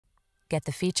Get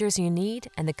the features you need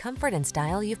and the comfort and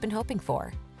style you've been hoping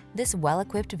for. This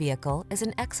well-equipped vehicle is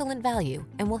an excellent value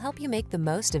and will help you make the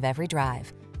most of every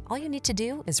drive. All you need to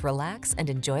do is relax and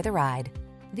enjoy the ride.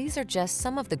 These are just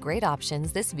some of the great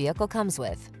options this vehicle comes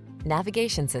with: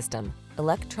 navigation system,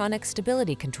 electronic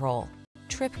stability control,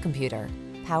 trip computer,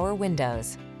 power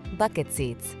windows, bucket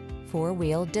seats,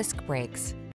 four-wheel disc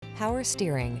brakes, power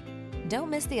steering.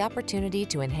 Don't miss the opportunity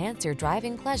to enhance your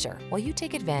driving pleasure while you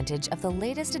take advantage of the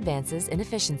latest advances in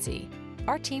efficiency.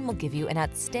 Our team will give you an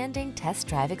outstanding test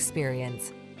drive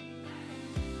experience.